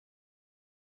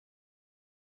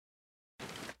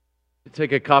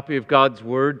Take a copy of God's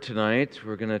Word tonight.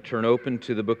 We're going to turn open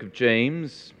to the book of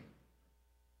James.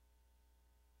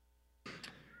 If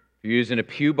you're using a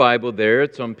Pew Bible there,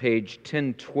 it's on page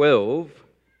 1012.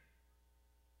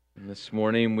 And this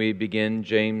morning we begin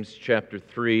James chapter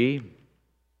 3.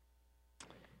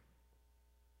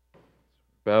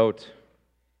 About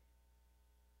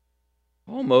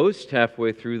almost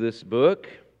halfway through this book.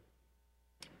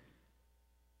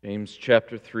 James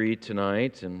chapter 3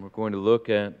 tonight, and we're going to look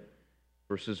at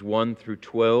verses 1 through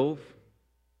 12.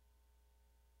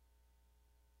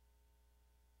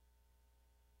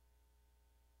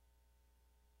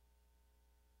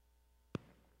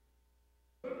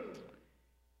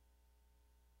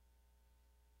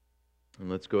 And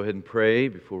let's go ahead and pray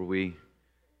before we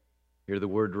hear the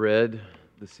word read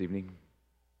this evening.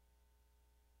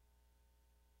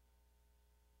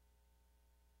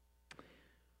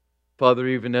 Father,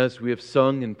 even as we have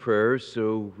sung in prayer,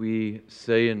 so we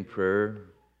say in prayer,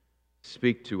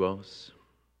 speak to us.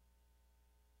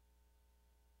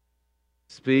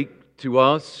 Speak to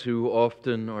us who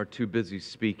often are too busy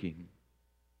speaking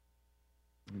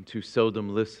and too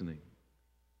seldom listening.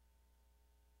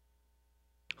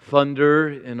 Thunder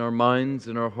in our minds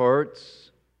and our hearts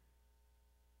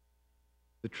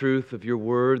the truth of your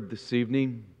word this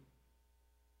evening.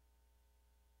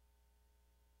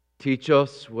 Teach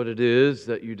us what it is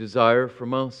that you desire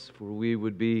from us, for we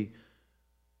would be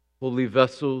holy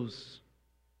vessels,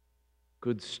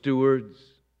 good stewards,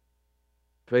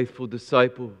 faithful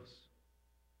disciples,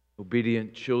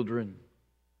 obedient children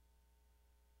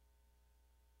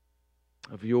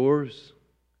of yours.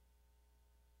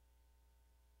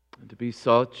 And to be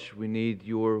such, we need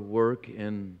your work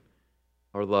in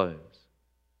our lives.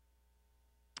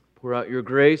 Pour out your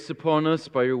grace upon us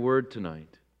by your word tonight.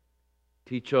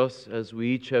 Teach us as we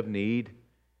each have need.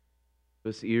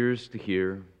 Give us ears to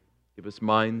hear. Give us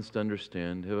minds to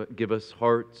understand. Give us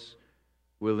hearts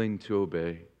willing to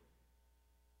obey.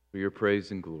 For your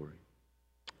praise and glory.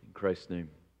 In Christ's name,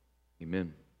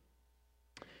 amen.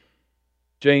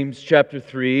 James chapter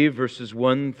 3, verses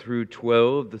 1 through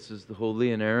 12. This is the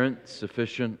holy, inerrant,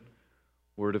 sufficient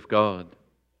Word of God.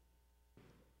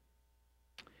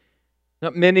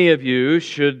 Not many of you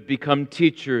should become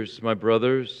teachers, my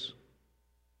brothers.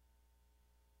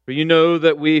 For you know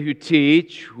that we who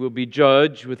teach will be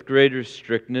judged with greater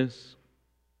strictness.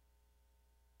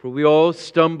 For we all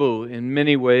stumble in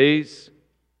many ways.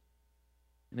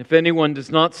 And if anyone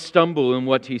does not stumble in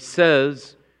what he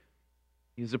says,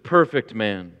 he is a perfect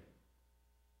man,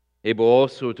 able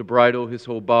also to bridle his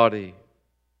whole body.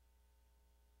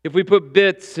 If we put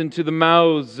bits into the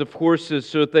mouths of horses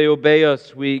so that they obey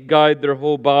us, we guide their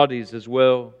whole bodies as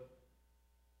well.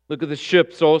 Look at the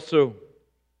ships also.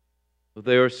 Though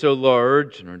they are so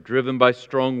large and are driven by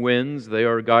strong winds, they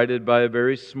are guided by a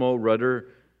very small rudder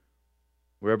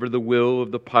wherever the will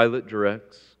of the pilot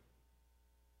directs.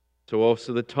 So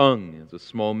also the tongue is a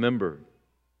small member,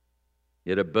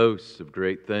 yet it boasts of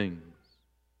great things.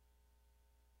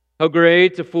 How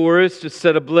great a forest is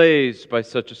set ablaze by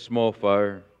such a small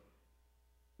fire,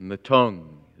 and the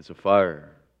tongue is a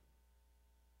fire,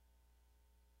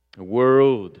 a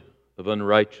world of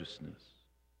unrighteousness.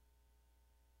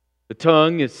 The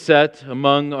tongue is set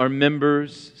among our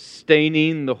members,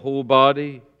 staining the whole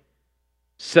body,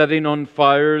 setting on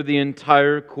fire the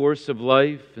entire course of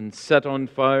life, and set on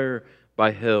fire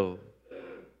by hell.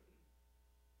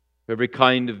 Every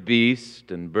kind of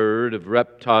beast and bird, of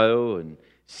reptile and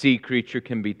sea creature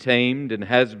can be tamed and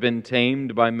has been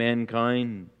tamed by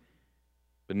mankind,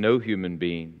 but no human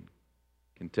being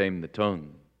can tame the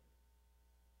tongue.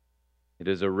 It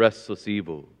is a restless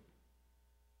evil,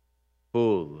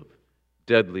 full of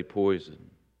deadly poison.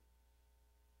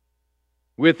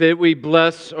 With it we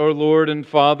bless our Lord and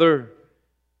Father,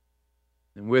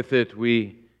 and with it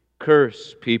we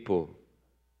curse people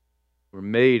who are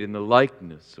made in the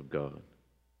likeness of God.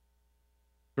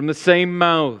 From the same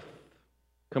mouth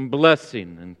come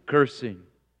blessing and cursing.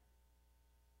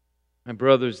 My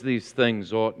brothers, these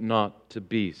things ought not to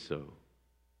be so.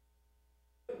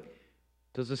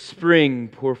 Does a spring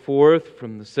pour forth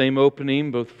from the same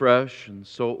opening both fresh and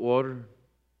salt water?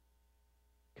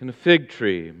 Can a fig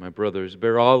tree, my brothers,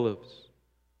 bear olives?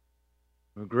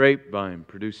 Or a grapevine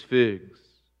produce figs?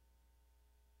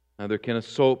 Neither can a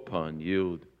salt pond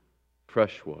yield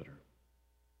fresh water.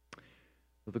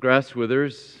 Though the grass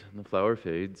withers and the flower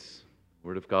fades, the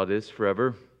word of God is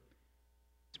forever.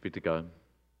 Speak to God.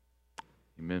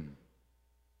 Amen.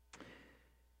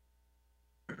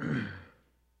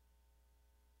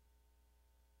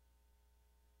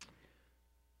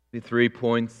 The 3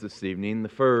 points this evening. The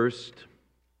first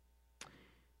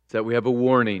is that we have a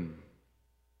warning.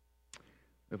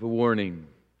 of a warning.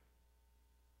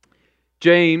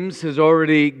 James has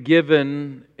already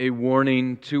given a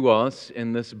warning to us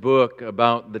in this book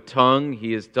about the tongue.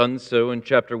 He has done so in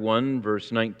chapter 1,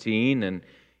 verse 19, and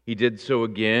he did so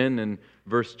again in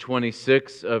verse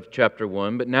 26 of chapter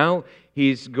 1. But now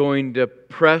he's going to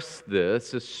press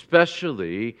this,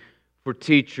 especially for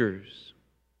teachers.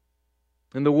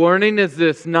 And the warning is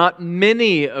this: not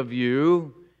many of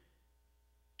you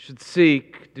should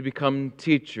seek to become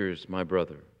teachers, my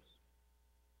brothers.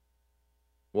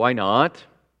 Why not?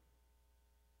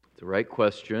 It's the right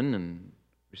question in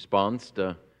response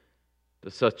to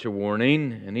such a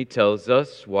warning. And he tells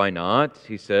us why not.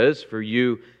 He says, "For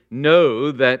you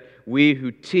know that we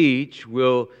who teach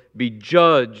will be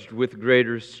judged with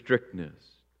greater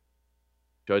strictness."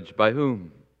 Judged by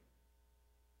whom?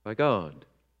 By God.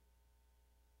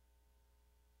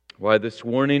 Why this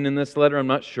warning in this letter? I'm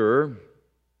not sure.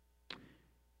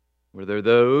 Were there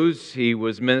those he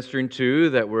was ministering to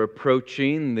that were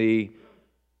approaching the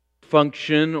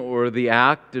function or the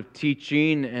act of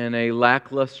teaching in a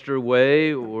lackluster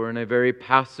way, or in a very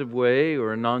passive way,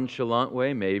 or a nonchalant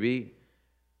way? Maybe.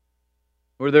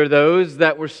 Were there those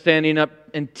that were standing up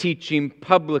and teaching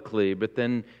publicly, but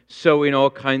then sowing all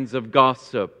kinds of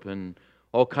gossip and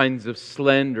all kinds of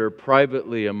slander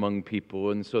privately among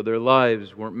people, and so their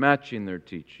lives weren't matching their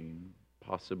teaching?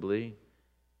 Possibly.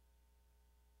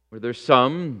 Were there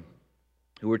some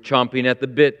who were chomping at the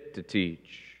bit to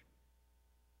teach?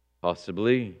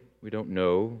 Possibly. We don't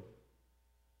know.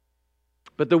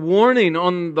 But the warning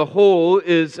on the whole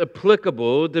is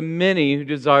applicable to many who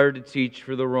desire to teach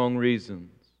for the wrong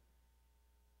reasons.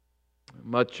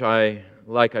 Much I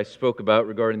spoke about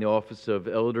regarding the office of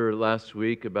elder last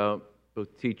week, about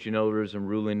both teaching elders and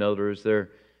ruling elders,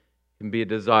 there can be a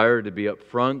desire to be up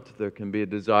front. There can be a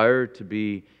desire to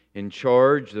be in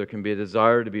charge. There can be a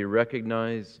desire to be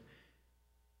recognized.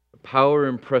 Power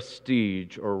and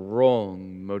prestige are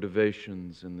wrong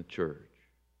motivations in the church.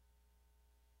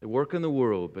 They work in the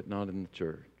world, but not in the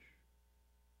church.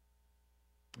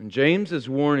 And James is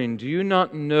warning, do you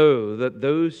not know that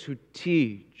those who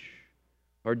teach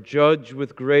are judged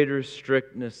with greater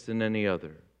strictness than any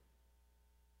other?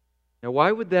 Now,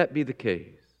 why would that be the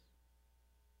case?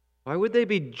 Why would they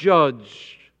be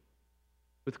judged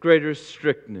with greater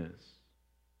strictness?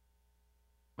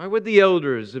 Why would the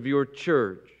elders of your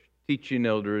church, teaching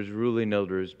elders, ruling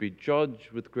elders, be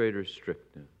judged with greater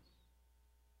strictness?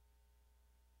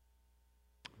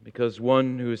 Because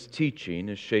one who is teaching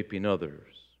is shaping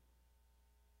others.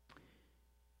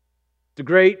 It's a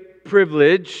great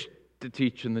privilege to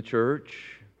teach in the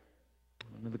church.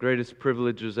 One of the greatest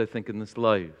privileges, I think, in this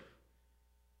life.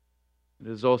 It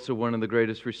is also one of the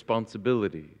greatest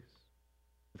responsibilities.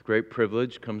 With great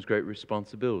privilege comes great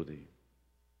responsibility.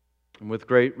 And with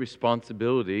great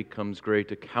responsibility comes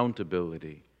great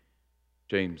accountability,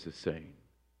 James is saying.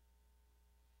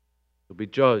 You'll be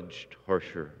judged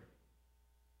harsher.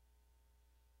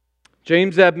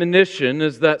 James' admonition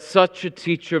is that such a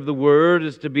teacher of the Word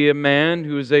is to be a man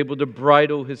who is able to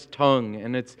bridle his tongue,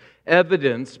 and it's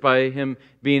evidenced by him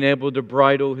being able to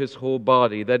bridle his whole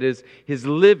body. That is, his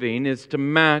living is to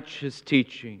match his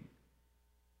teaching.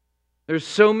 There's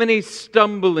so many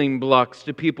stumbling blocks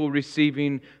to people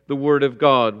receiving the Word of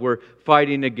God. We're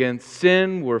fighting against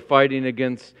sin. We're fighting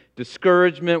against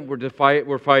discouragement.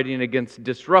 We're fighting against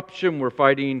disruption. We're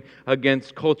fighting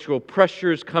against cultural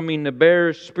pressures coming to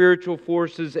bear, spiritual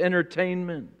forces,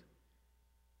 entertainment.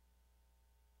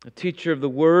 A teacher of the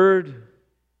Word,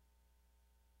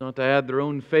 not to add their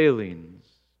own failings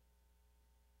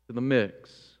to the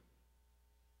mix,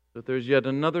 but there's yet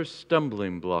another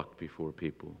stumbling block before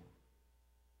people.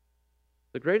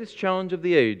 The greatest challenge of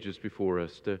the age is before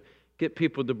us, to get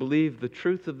people to believe the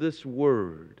truth of this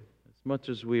Word as much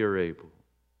as we are able.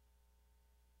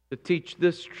 To teach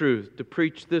this truth, to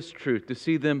preach this truth, to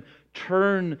see them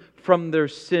turn from their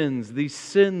sins, these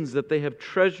sins that they have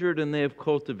treasured and they have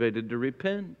cultivated, to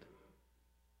repent.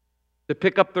 To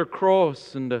pick up their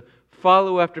cross and to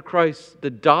follow after Christ, to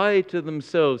die to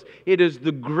themselves. It is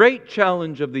the great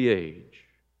challenge of the age.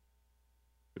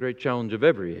 The great challenge of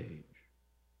every age.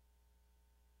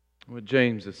 What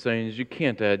James is saying is you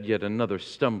can't add yet another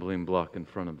stumbling block in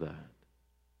front of that.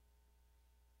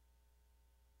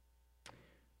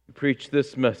 We preach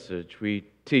this message, we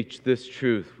teach this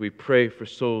truth, we pray for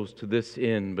souls to this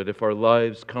end, but if our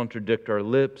lives contradict our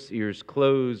lips, ears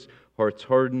close, hearts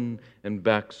harden, and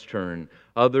backs turn,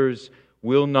 others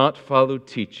will not follow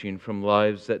teaching from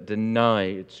lives that deny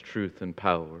its truth and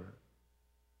power.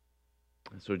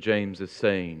 And so James is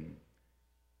saying,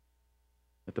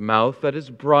 that the mouth that is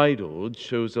bridled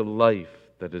shows a life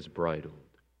that is bridled.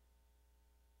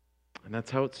 And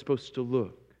that's how it's supposed to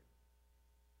look.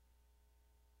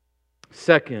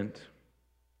 Second,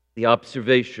 the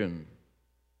observation.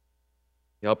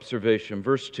 The observation.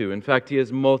 Verse 2. In fact, he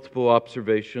has multiple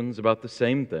observations about the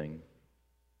same thing.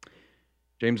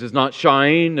 James is not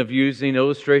shying of using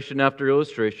illustration after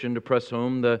illustration to press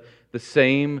home the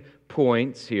same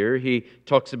points here. He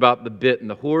talks about the bit and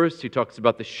the horse. He talks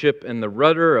about the ship and the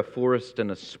rudder, a forest and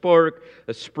a spark,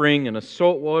 a spring and a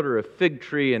salt water, a fig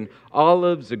tree and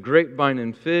olives, a grapevine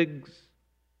and figs.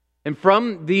 And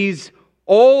from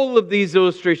all of these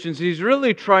illustrations, he's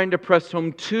really trying to press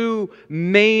home two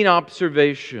main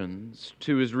observations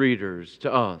to his readers,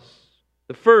 to us.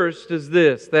 The first is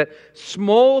this, that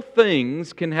small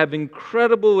things can have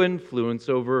incredible influence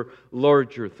over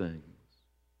larger things.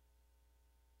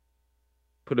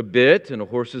 Put a bit in a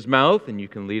horse's mouth and you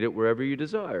can lead it wherever you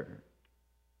desire.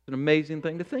 It's an amazing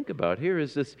thing to think about. Here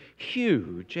is this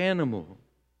huge animal.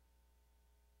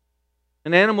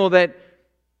 An animal that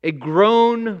a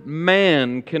grown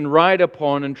man can ride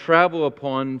upon and travel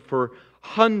upon for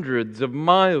hundreds of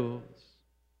miles.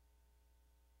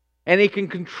 And he can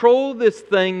control this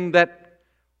thing that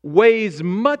weighs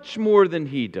much more than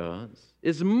he does,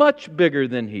 is much bigger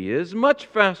than he is, much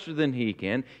faster than he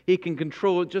can. He can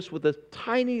control it just with a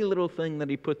tiny little thing that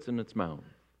he puts in its mouth.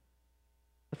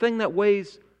 A thing that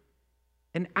weighs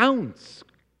an ounce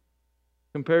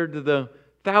compared to the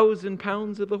 1,000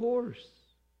 pounds of the horse.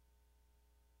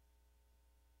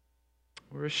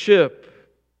 Or a ship.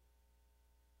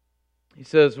 He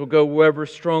says, will go wherever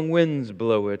strong winds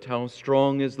blow it. How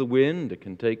strong is the wind? It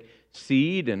can take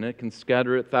seed and it can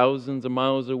scatter it thousands of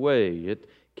miles away. It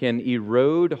can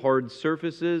erode hard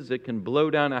surfaces. It can blow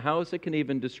down a house. It can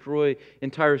even destroy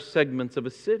entire segments of a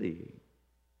city.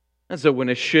 And so when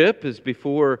a ship is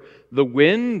before the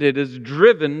wind, it is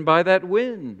driven by that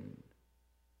wind.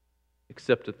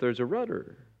 Except that there's a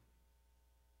rudder.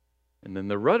 And then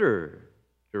the rudder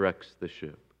directs the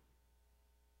ship.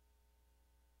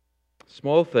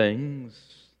 Small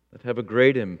things that have a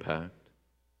great impact.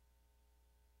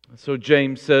 So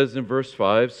James says in verse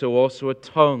 5, so also a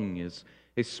tongue is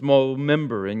a small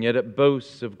member, and yet it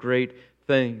boasts of great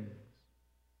things.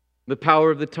 The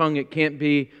power of the tongue, it can't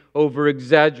be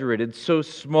over-exaggerated. So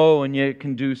small, and yet it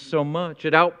can do so much.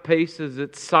 It outpaces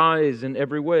its size in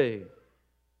every way.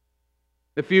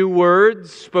 A few words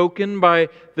spoken by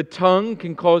the tongue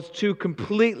can cause two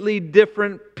completely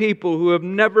different people who have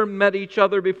never met each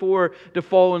other before to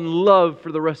fall in love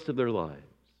for the rest of their lives.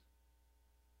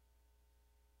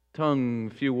 Tongue,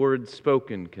 a few words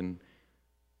spoken, can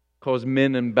cause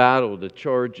men in battle to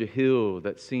charge a hill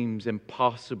that seems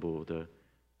impossible to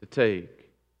take.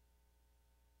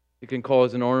 It can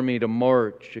cause an army to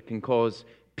march. It can cause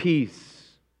peace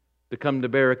to come to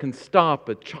bear. It can stop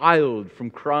a child from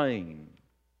crying.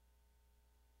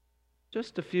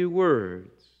 Just a few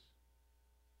words.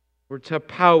 Words have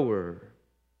power.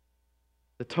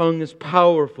 The tongue is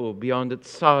powerful beyond its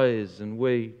size and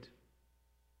weight.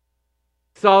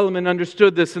 Solomon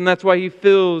understood this, and that's why he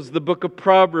fills the book of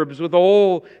Proverbs with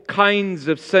all kinds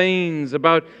of sayings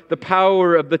about the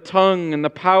power of the tongue and the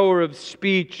power of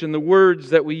speech and the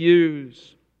words that we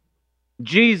use.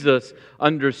 Jesus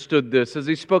understood this as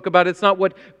he spoke about it's not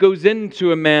what goes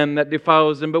into a man that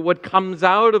defiles him, but what comes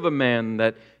out of a man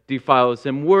that defiles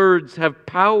him. Words have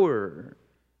power.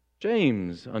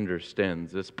 James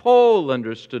understands this. Paul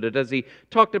understood it as he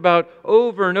talked about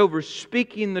over and over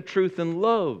speaking the truth in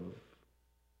love.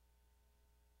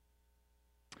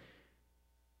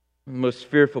 One of the most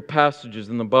fearful passages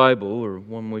in the Bible, or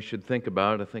one we should think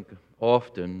about, I think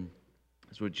often,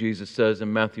 is what Jesus says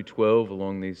in Matthew 12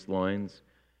 along these lines.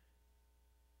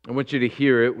 I want you to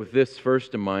hear it with this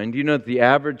first in mind. You know that the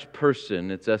average person,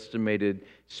 it's estimated,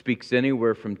 speaks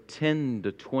anywhere from 10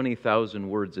 to 20,000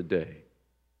 words a day.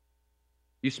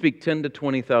 You speak 10 to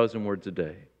 20,000 words a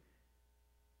day.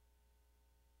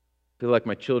 I feel like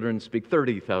my children speak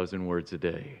 30,000 words a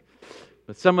day.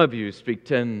 But some of you speak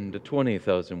 10 to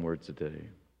 20,000 words a day.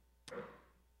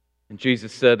 And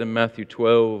Jesus said in Matthew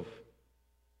 12,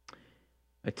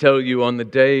 I tell you, on the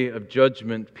day of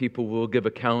judgment, people will give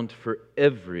account for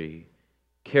every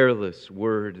careless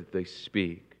word they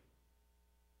speak.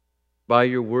 By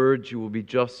your words you will be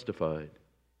justified,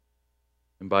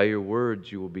 and by your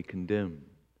words you will be condemned.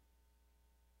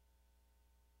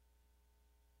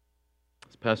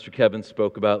 As Pastor Kevin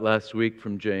spoke about last week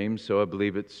from James, so I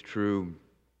believe it's true.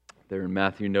 There in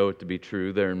Matthew, know it to be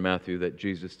true. There in Matthew, that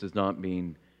Jesus does not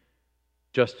mean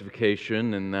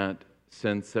justification in that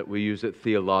sense that we use it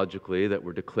theologically, that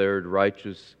we're declared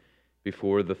righteous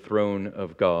before the throne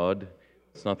of God.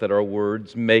 It's not that our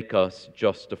words make us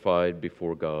justified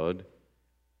before God.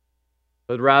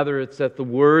 but rather it's that the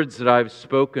words that I've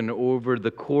spoken over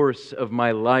the course of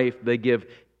my life, they give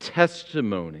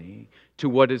testimony to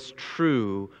what is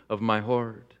true of my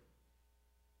heart.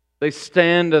 They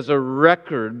stand as a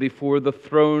record before the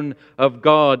throne of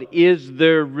God. Is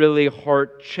there really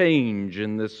heart change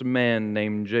in this man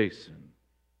named Jason?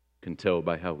 You can tell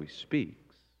by how he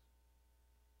speaks.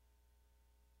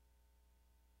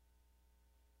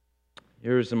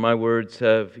 Yours and my words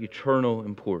have eternal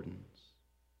importance.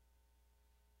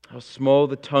 How small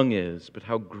the tongue is, but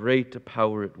how great a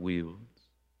power it wields.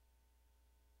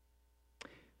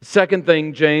 The second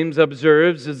thing James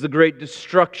observes is the great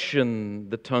destruction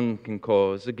the tongue can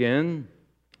cause. Again,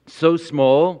 so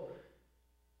small,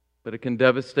 but it can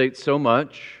devastate so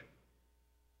much.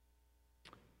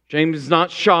 James is not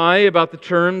shy about the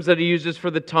terms that he uses for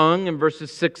the tongue in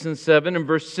verses 6 and 7. In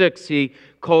verse 6, he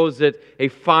calls it a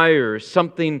fire,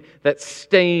 something that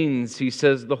stains, he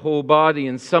says, the whole body,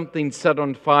 and something set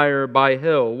on fire by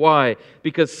hell. Why?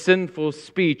 Because sinful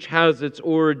speech has its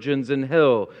origins in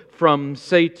hell, from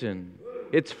Satan.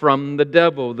 It's from the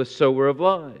devil, the sower of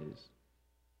lies.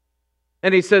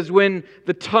 And he says when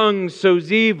the tongue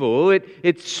sows evil,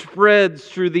 it spreads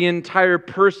through the entire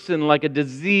person like a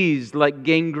disease, like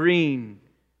gangrene.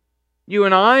 You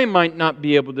and I might not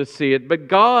be able to see it, but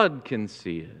God can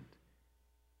see it.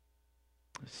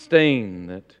 A stain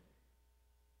that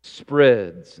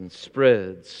spreads and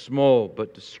spreads, small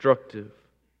but destructive.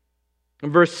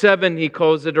 In verse 7, he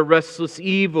calls it a restless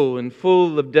evil and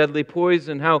full of deadly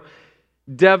poison. How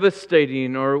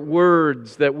devastating are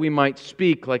words that we might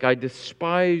speak, like I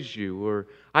despise you, or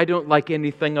I don't like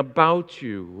anything about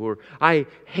you, or I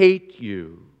hate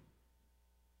you.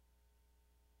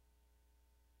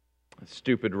 A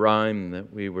stupid rhyme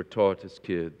that we were taught as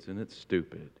kids, and it's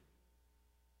stupid.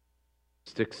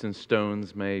 Sticks and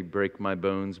stones may break my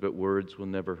bones, but words will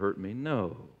never hurt me.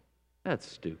 No, that's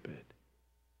stupid.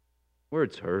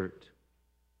 Words hurt.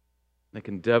 They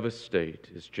can devastate,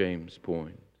 is James'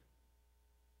 point.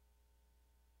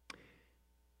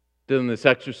 Done this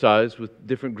exercise with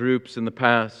different groups in the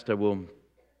past. I will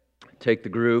take the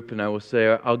group and I will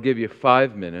say, I'll give you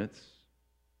 5 minutes.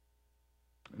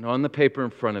 And on the paper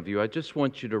in front of you, I just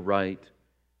want you to write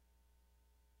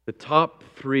the top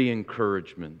 3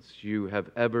 encouragements you have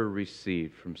ever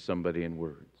received from somebody in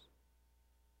words.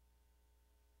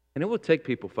 And it will take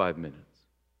people 5 minutes.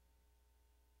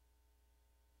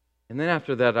 And then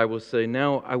after that, I will say,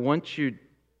 now I want you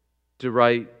to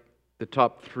write the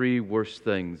top 3 worst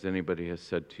things anybody has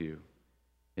said to you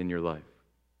in your life.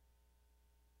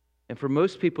 And for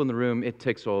most people in the room, it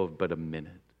takes all of but a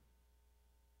minute.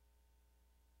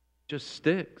 It just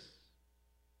sticks.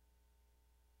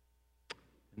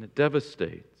 And it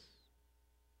devastates.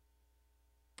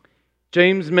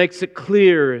 James makes it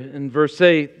clear in verse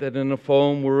 8 that in a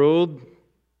fallen world,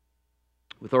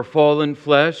 with our fallen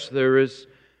flesh, there is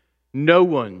no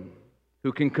one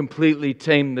who can completely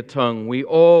tame the tongue. We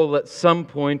all, at some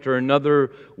point or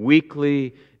another,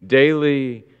 weekly,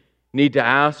 daily, need to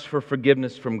ask for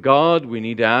forgiveness from God. We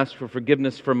need to ask for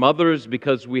forgiveness from others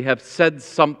because we have said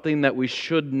something that we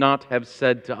should not have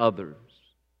said to others.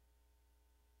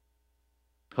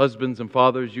 Husbands and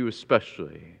fathers, you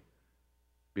especially,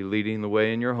 be leading the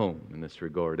way in your home in this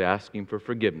regard, asking for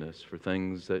forgiveness for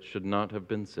things that should not have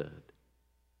been said.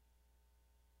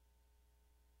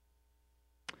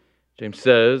 James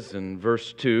says in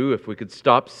verse 2, if we could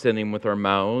stop sinning with our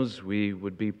mouths, we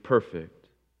would be perfect.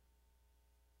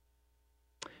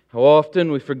 How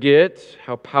often we forget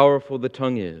how powerful the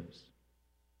tongue is.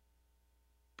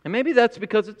 And maybe that's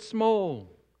because it's small.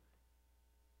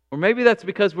 Or maybe that's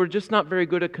because we're just not very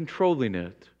good at controlling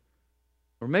it.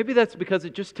 Or maybe that's because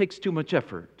it just takes too much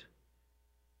effort.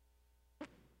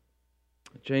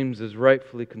 James is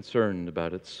rightfully concerned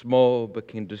about it. Small but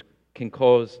can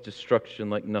cause destruction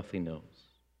like nothing else.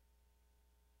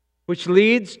 Which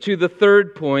leads to the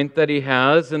third point that he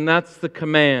has, and that's the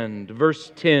command.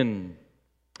 Verse 10.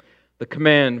 The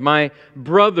command, my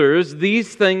brothers,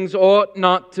 these things ought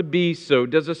not to be so.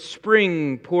 Does a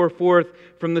spring pour forth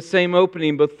from the same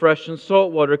opening both fresh and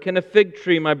salt water? Can a fig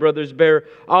tree, my brothers, bear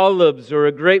olives, or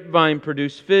a grapevine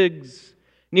produce figs?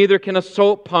 Neither can a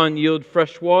salt pond yield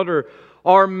fresh water.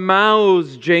 Our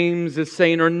mouths, James is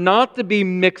saying, are not to be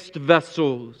mixed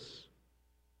vessels.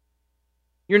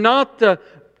 You're not to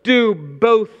do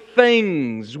both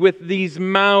things with these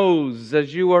mouths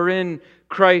as you are in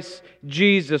Christ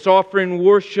Jesus, offering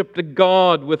worship to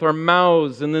God with our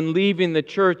mouths and then leaving the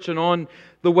church and on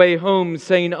the way home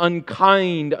saying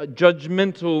unkind,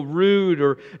 judgmental, rude,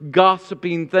 or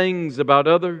gossiping things about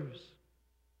others.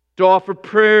 To offer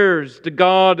prayers to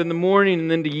God in the morning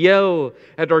and then to yell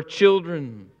at our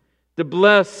children. to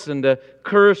bless and to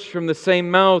curse from the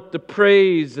same mouth, to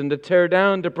praise and to tear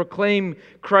down, to proclaim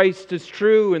Christ as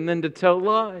true and then to tell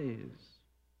lies.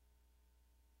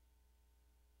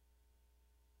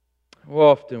 How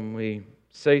often we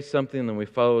say something and we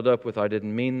follow it up with, I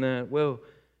didn't mean that. Well,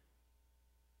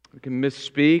 we can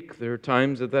misspeak. There are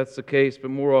times that that's the case,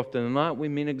 but more often than not, we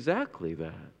mean exactly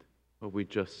that, what we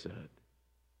just said.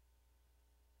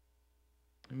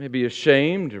 We may be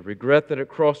ashamed or regret that it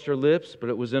crossed our lips, but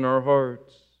it was in our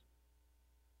hearts.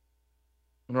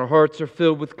 When our hearts are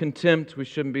filled with contempt, we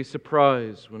shouldn't be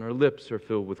surprised when our lips are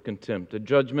filled with contempt. A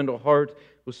judgmental heart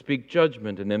will speak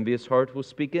judgment. An envious heart will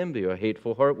speak envy. A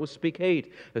hateful heart will speak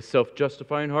hate. A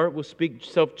self-justifying heart will speak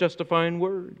self-justifying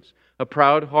words. A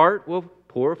proud heart will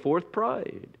pour forth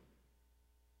pride.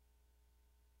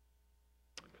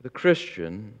 For the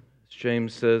Christian, as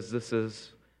James says,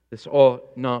 this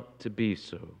ought not to be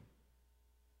so.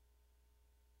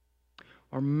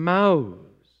 Our mouths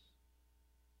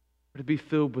are to be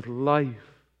filled with life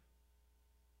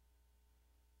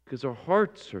because our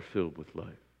hearts are filled with life.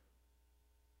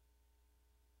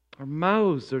 Our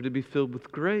mouths are to be filled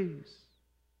with grace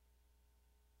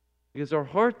because our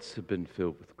hearts have been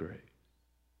filled with grace.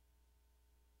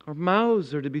 Our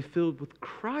mouths are to be filled with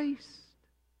Christ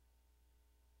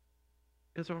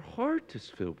because our heart is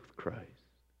filled with Christ.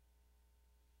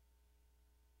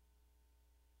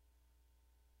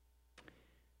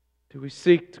 Do we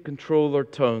seek to control our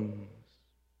tongues?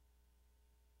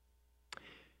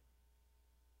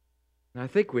 And I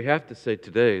think we have to say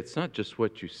today, it's not just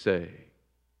what you say,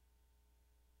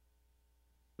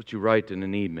 what you write in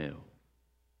an email,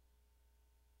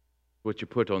 what you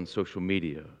put on social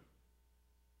media.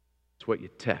 It's what you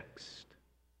text.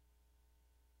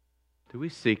 Do we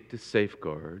seek to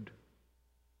safeguard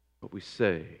what we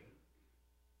say?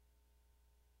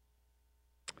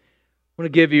 I want to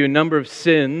give you a number of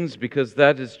sins because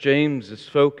that is James's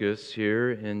focus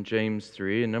here in James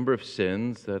 3. A number of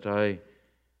sins that I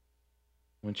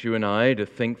want you and I to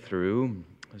think through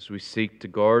as we seek to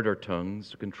guard our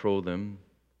tongues, to control them.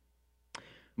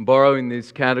 I'm borrowing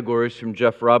these categories from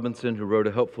Jeff Robinson, who wrote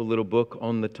a helpful little book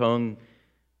on the tongue.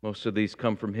 Most of these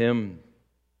come from him.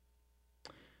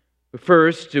 But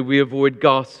first, do we avoid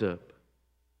gossip?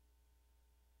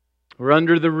 We're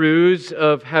under the ruse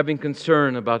of having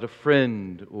concern about a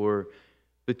friend or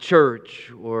the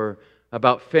church or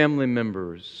about family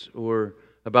members or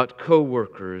about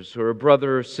co-workers or a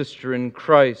brother or sister in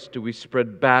Christ. Do we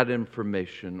spread bad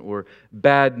information or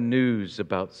bad news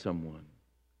about someone?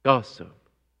 Gossip.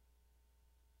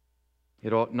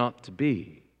 It ought not to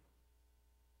be.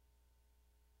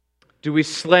 Do we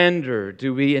slander?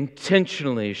 Do we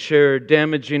intentionally share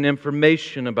damaging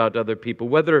information about other people,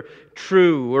 whether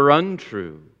true or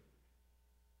untrue?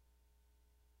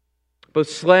 Both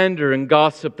slander and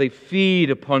gossip, they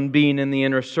feed upon being in the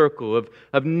inner circle,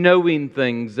 of knowing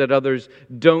things that others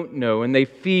don't know, and they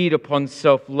feed upon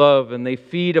self-love, and they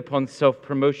feed upon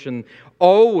self-promotion,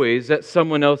 always at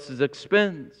someone else's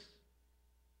expense.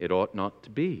 It ought not to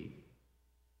be.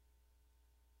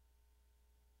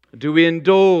 Do we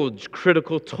indulge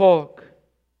critical talk,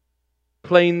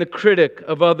 playing the critic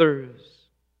of others?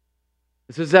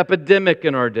 This is epidemic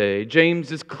in our day.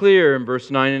 James is clear in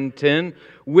verse 9 and 10.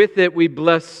 With it we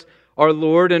bless our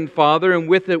Lord and Father, and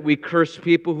with it we curse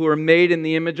people who are made in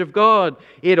the image of God.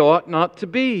 It ought not to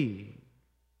be.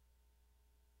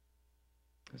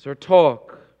 Is our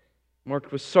talk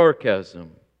marked with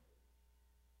sarcasm?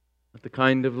 Not the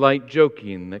kind of light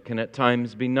joking that can at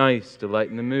times be nice to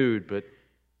lighten the mood, but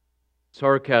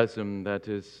sarcasm that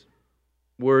is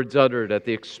words uttered at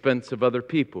the expense of other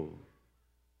people.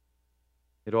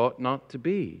 It ought not to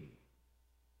be.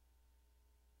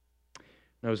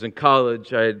 When I was in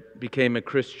college, I became a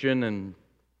Christian, and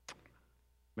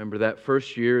remember that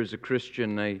first year as a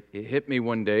Christian, it hit me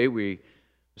one day. We were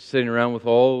sitting around with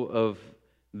all of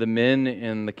the men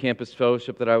in the campus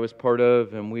fellowship that I was part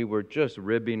of, and we were just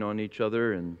ribbing on each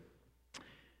other and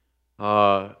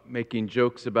making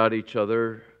jokes about each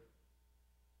other,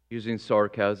 using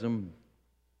sarcasm.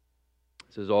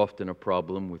 This is often a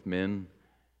problem with men.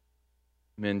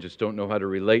 Men just don't know how to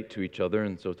relate to each other,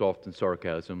 and so it's often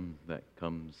sarcasm that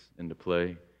comes into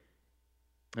play.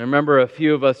 I remember a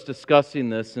few of us discussing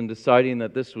this and deciding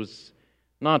that this was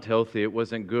not healthy, it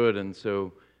wasn't good, and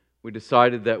so we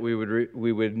decided that we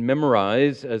would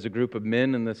memorize as a group of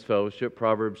men in this fellowship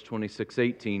Proverbs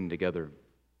 26:18 together.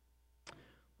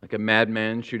 Like a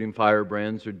madman shooting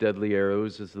firebrands or deadly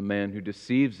arrows is the man who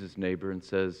deceives his neighbor and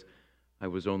says, I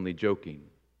was only joking.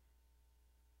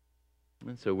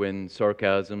 And so when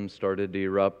sarcasm started to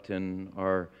erupt in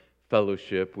our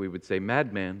fellowship, we would say,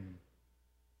 madman.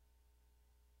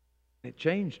 It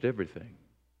changed everything.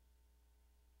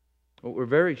 What were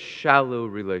very shallow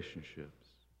relationships,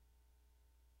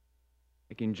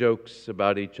 making jokes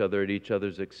about each other at each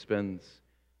other's expense,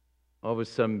 all of a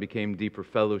sudden became deeper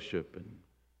fellowship and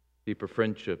deeper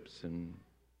friendships and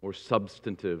more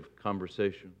substantive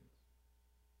conversations,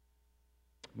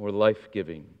 more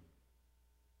life-giving.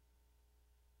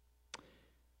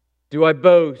 Do I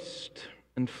boast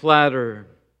and flatter?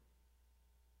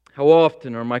 How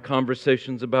often are my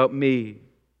conversations about me,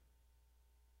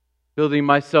 building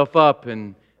myself up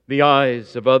in the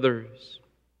eyes of others,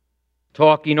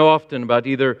 talking often about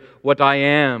either what I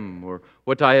am or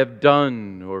what I have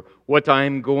done or what I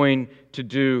am going to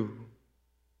do?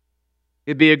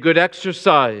 It'd be a good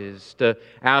exercise to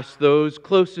ask those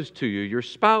closest to you, your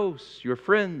spouse, your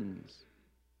friends,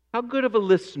 how good of a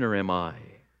listener am I?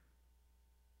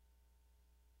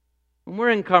 When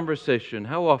we're in conversation,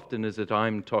 how often is it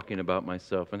I'm talking about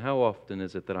myself, and how often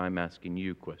is it that I'm asking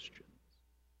you questions?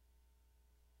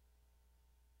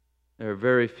 There are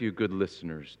very few good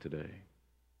listeners today.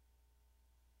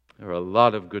 There are a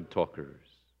lot of good talkers,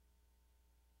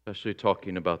 especially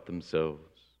talking about themselves.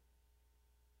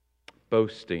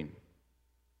 Boasting.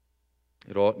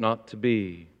 It ought not to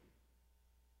be.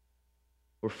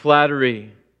 Or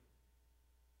flattery.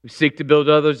 We seek to build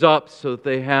others up so that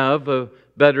they have a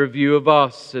better view of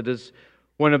us. It is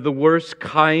one of the worst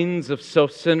kinds of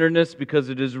self-centeredness because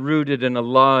it is rooted in a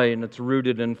lie and it's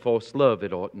rooted in false love.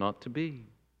 It ought not to be.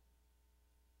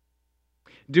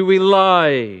 Do we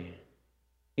lie,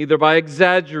 either by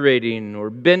exaggerating or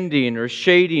bending or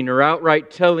shading or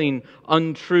outright telling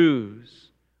untruths?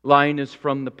 Lying is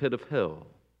from the pit of hell.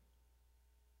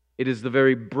 It is the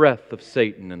very breath of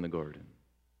Satan in the garden.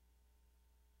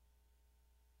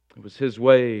 It was his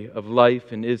way of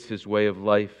life and is his way of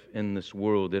life in this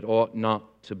world. It ought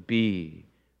not to be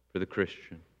for the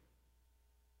Christian.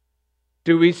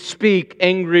 Do we speak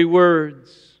angry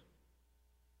words?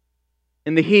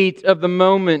 In the heat of the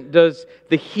moment, does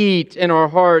the heat in our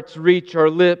hearts reach our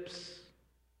lips?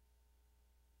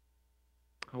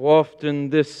 How often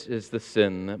this is the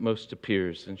sin that most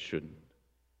appears and shouldn't.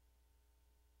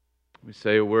 We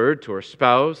say a word to our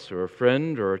spouse or a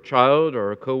friend or a child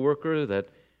or a coworker that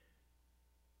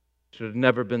should have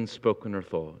never been spoken or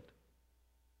thought.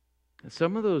 And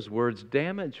some of those words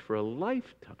damage for a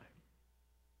lifetime.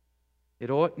 It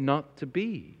ought not to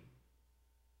be.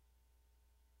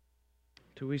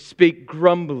 Do we speak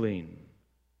grumbling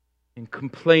and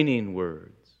complaining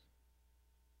words?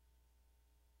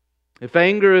 If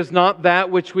anger is not that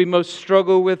which we most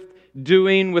struggle with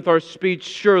doing with our speech,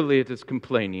 surely it is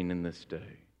complaining in this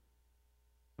day.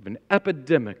 Of an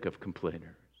epidemic of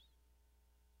complainers.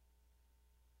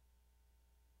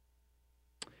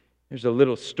 There's a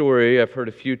little story I've heard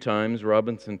a few times.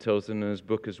 Robinson tells it in his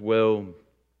book as well.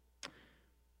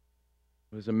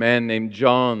 It was a man named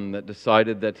John that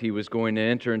decided that he was going to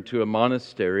enter into a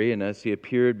monastery, and as he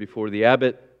appeared before the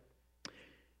abbot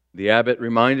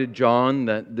reminded John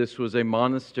that this was a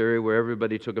monastery where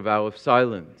everybody took a vow of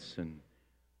silence, and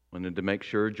wanted to make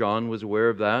sure John was aware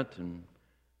of that. And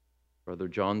Brother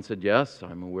John said, "Yes,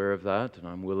 I'm aware of that, and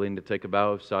I'm willing to take a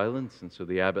vow of silence." And so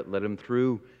the abbot led him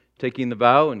through taking the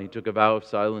vow, and he took a vow of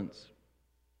silence.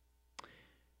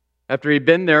 After he'd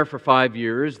been there for 5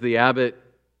 years, the abbot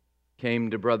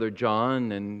came to Brother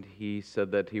John, and he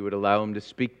said that he would allow him to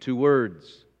speak 2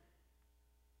 words.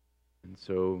 And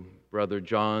so Brother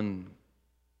John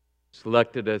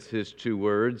selected as his 2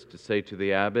 words to say to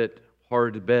the abbot,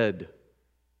 "hard bed."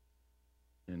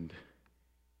 And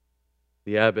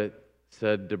the abbot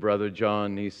said to Brother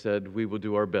John, he said, "We will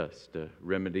do our best to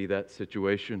remedy that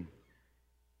situation."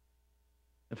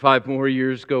 And 5 more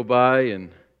years go by, and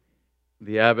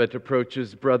the abbot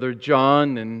approaches Brother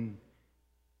John, and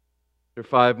after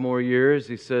 5 more years,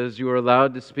 he says, "You are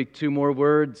allowed to speak 2 more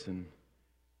words." And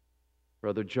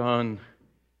Brother John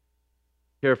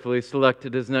carefully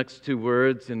selected his next 2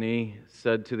 words, and he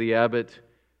said to the abbot,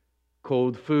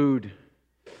 "cold food."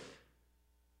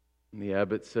 And the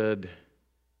abbot said,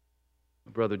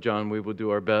 "Brother John, we will do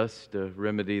our best to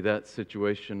remedy that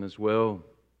situation as well."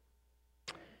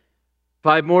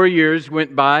 5 more years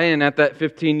went by, and at that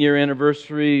 15-year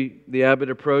anniversary, the abbot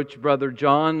approached Brother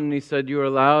John, and he said, "You are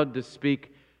allowed to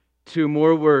speak 2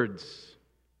 more words."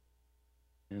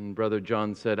 And Brother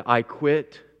John said, "I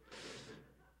quit."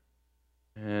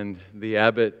 And the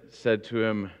abbot said to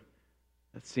him,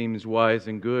 "That seems wise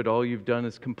and good. All you've done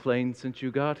is complain since you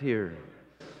got here."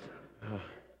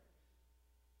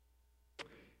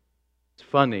 It's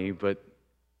funny, but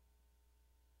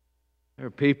there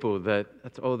are people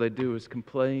that's all they do is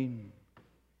complain.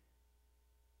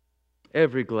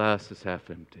 Every glass is half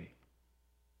empty.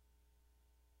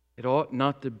 It ought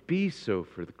not to be so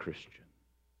for the Christian.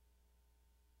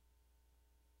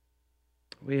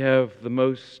 We have the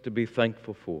most to be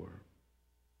thankful for.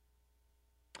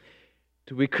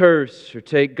 Do we curse or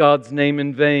take God's name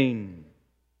in vain?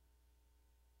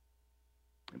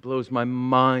 It blows my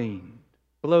mind.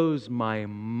 Blows my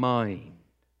mind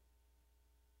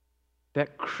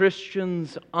that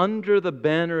Christians under the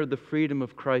banner of the freedom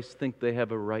of Christ think they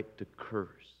have a right to curse.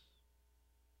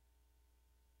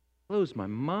 Blows my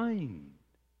mind.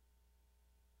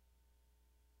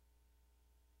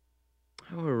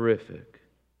 How horrific.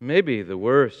 Maybe the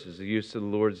worst is the use of the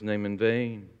Lord's name in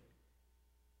vain.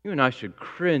 You and I should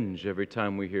cringe every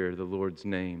time we hear the Lord's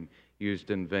name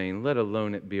used in vain, let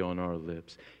alone it be on our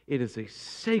lips. It is a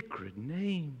sacred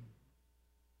name.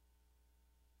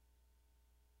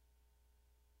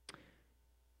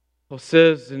 Paul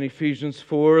says in Ephesians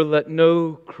 4, let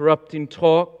no corrupting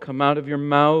talk come out of your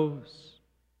mouths,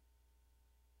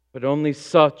 but only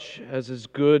such as is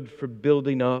good for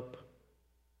building up,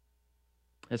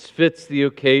 as fits the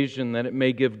occasion, that it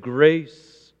may give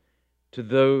grace to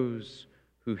those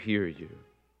who hear you.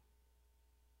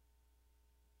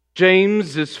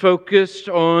 James is focused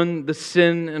on the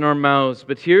sin in our mouths,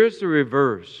 but here's the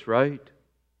reverse, right?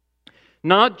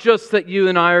 Not just that you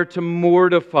and I are to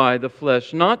mortify the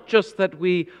flesh, not just that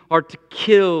we are to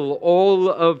kill all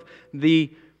of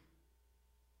the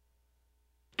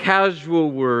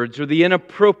casual words or the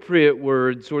inappropriate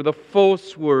words or the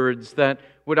false words that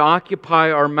would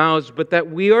occupy our mouths, but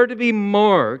that we are to be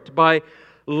marked by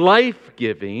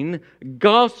life-giving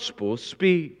gospel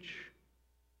speech.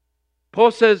 Paul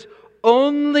says,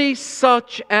 only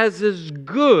such as is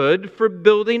good for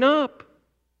building up.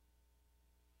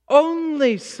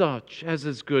 Only such as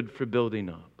is good for building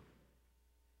up,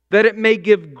 that it may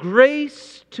give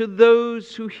grace to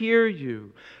those who hear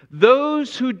you.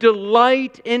 Those who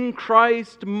delight in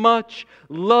Christ much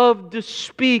love to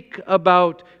speak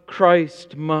about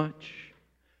Christ much.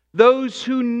 Those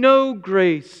who know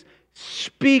grace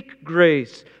speak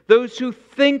grace. Those who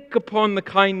think upon the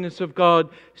kindness of God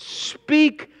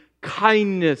speak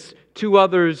kindness to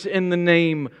others in the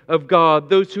name of God.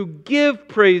 Those who give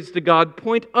praise to God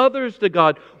point others to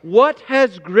God. What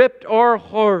has gripped our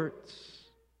hearts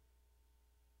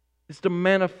is to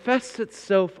manifest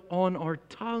itself on our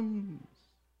tongues.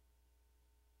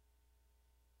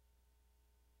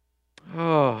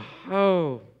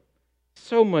 Oh,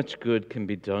 so much good can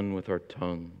be done with our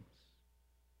tongues.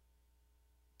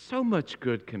 So much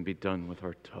good can be done with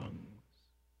our tongues.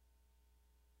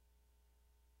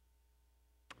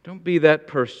 Don't be that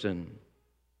person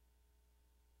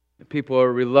that people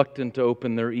are reluctant to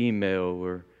open their email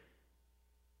or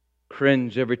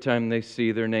cringe every time they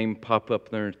see their name pop up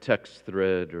in their text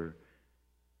thread, or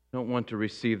don't want to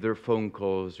receive their phone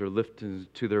calls or listen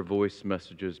to their voice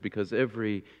messages, because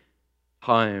every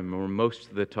time, or most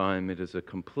of the time, it is a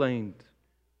complaint,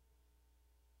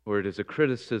 or it is a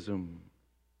criticism,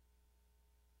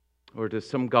 or it is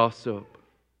some gossip.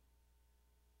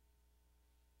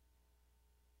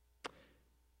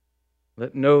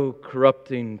 Let no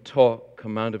corrupting talk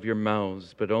come out of your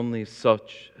mouths, but only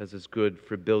such as is good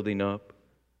for building up,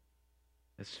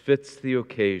 as fits the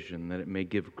occasion, that it may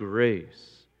give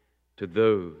grace to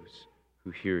those who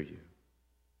hear you.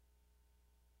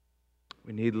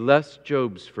 We need less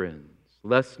Job's friends,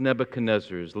 less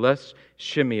Nebuchadnezzars, less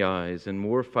Shimei's, and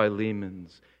more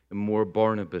Philemons, and more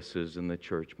Barnabases in the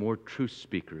church, more truth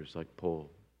speakers like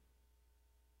Paul.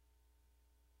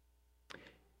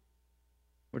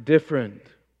 We're different.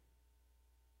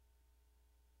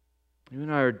 You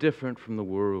and I are different from the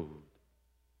world.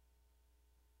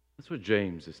 That's what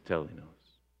James is telling us.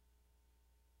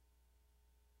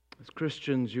 As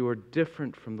Christians, you are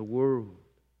different from the world.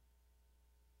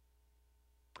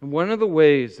 And one of the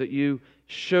ways that you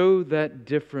show that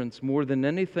difference more than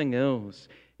anything else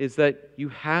is that you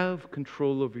have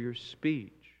control over your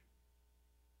speech.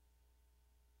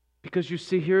 Because you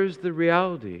see, here's the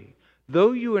reality.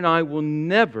 Though you and I will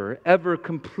never, ever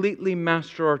completely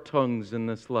master our tongues in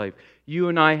this life, you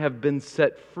and I have been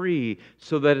set free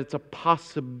so that it's a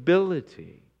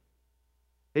possibility,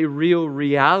 a real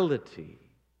reality,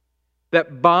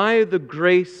 that by the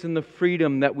grace and the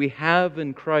freedom that we have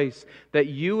in Christ, that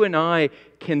you and I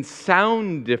can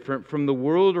sound different from the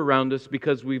world around us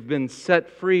because we've been set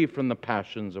free from the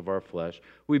passions of our flesh.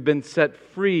 We've been set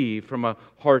free from a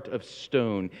heart of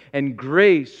stone. And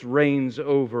grace reigns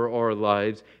over our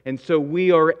lives. And so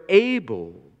we are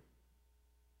able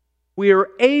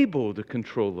to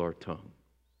control our tongue.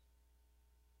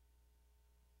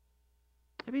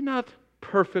 Maybe not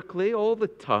perfectly all the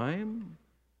time,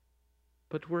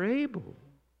 but we're able.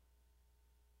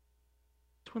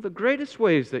 It's one of the greatest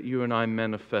ways that you and I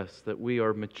manifest that we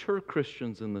are mature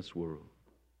Christians in this world.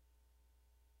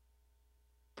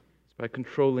 It's by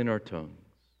controlling our tongues.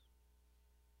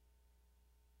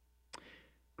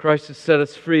 Christ has set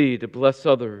us free to bless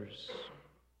others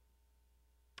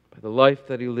by the life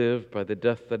that He lived, by the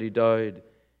death that He died.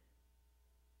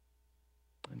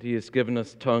 And He has given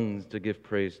us tongues to give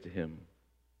praise to Him.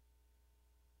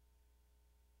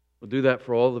 We'll do that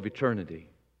for all of eternity.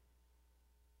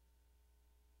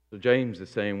 So James is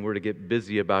saying we're to get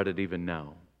busy about it even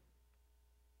now.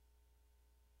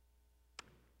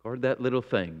 Guard that little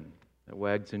thing that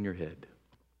wags in your head.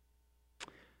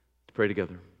 Let's pray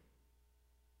together.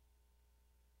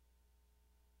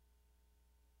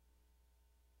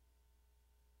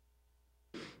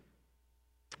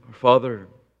 Our Father,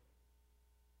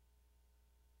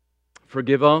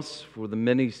 forgive us for the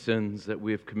many sins that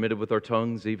we have committed with our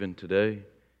tongues even today.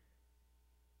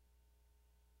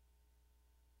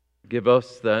 Forgive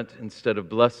us that instead of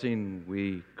blessing,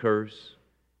 we curse.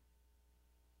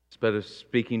 Instead of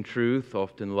speaking truth,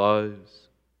 often lies.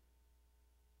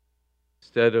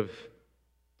 Instead of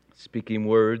speaking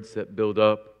words that build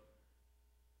up,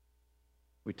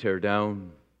 we tear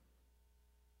down.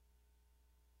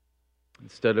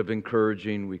 Instead of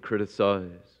encouraging, we criticize.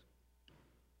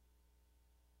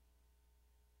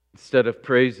 Instead of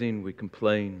praising, we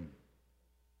complain.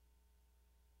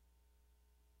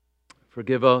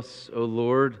 Forgive us, O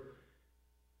Lord.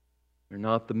 We're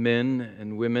not the men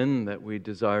and women that we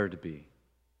desire to be.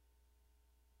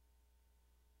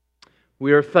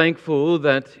 We are thankful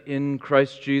that in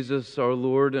Christ Jesus, our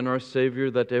Lord and our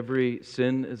Savior, that every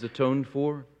sin is atoned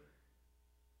for.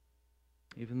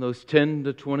 Even those 10,000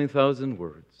 to 20,000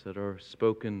 words that are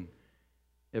spoken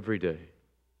every day.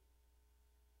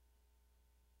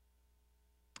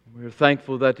 We are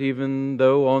thankful that even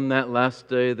though on that last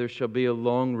day there shall be a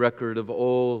long record of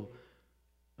all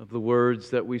of the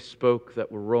words that we spoke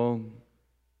that were wrong,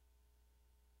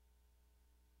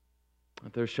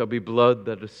 that there shall be blood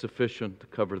that is sufficient to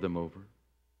cover them over.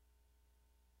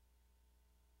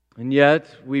 And yet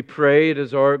we pray, it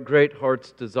is our great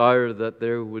heart's desire that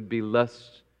there would be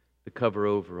less to cover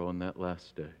over on that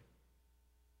last day.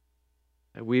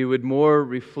 That we would more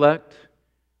reflect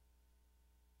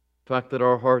the fact that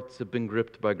our hearts have been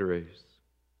gripped by grace.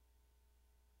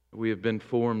 That we have been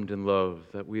formed in love.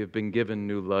 That we have been given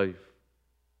new life.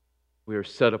 We are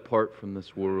set apart from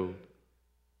this world.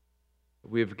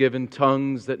 We have given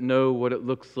tongues that know what it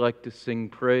looks like to sing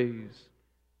praise.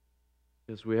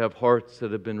 Because we have hearts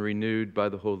that have been renewed by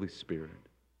the Holy Spirit.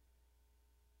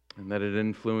 And that it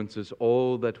influences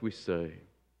all that we say.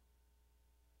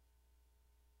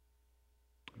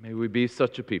 May we be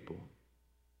such a people.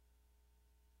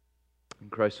 In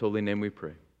Christ's holy name we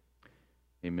pray.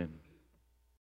 Amen.